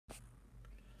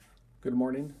Good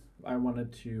morning. I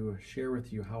wanted to share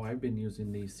with you how I've been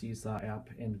using the Seesaw app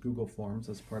and Google Forms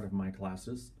as part of my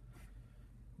classes.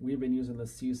 We've been using the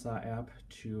Seesaw app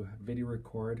to video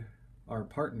record our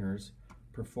partners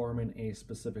performing a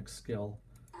specific skill,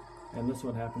 and this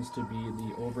one happens to be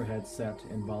the overhead set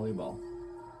in volleyball.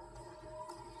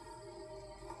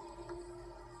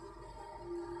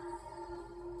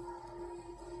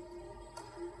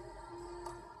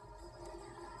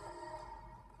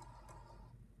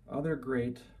 Other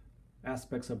great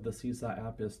aspects of the Seesaw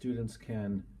app is students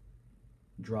can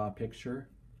draw a picture,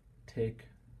 take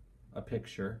a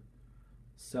picture,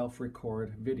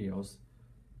 self-record videos,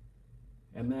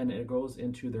 and then it goes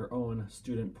into their own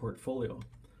student portfolio.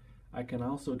 I can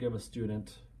also give a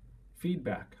student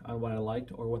feedback on what I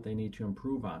liked or what they need to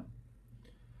improve on.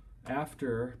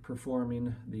 After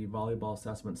performing the volleyball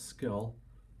assessment skill,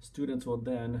 students will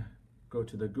then go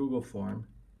to the Google form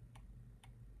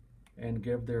and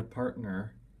give their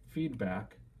partner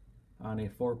feedback on a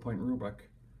 4-point rubric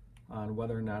on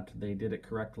whether or not they did it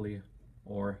correctly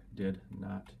or did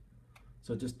not.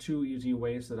 So just two easy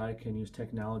ways that I can use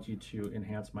technology to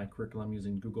enhance my curriculum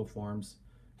using Google Forms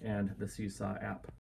and the Seesaw app.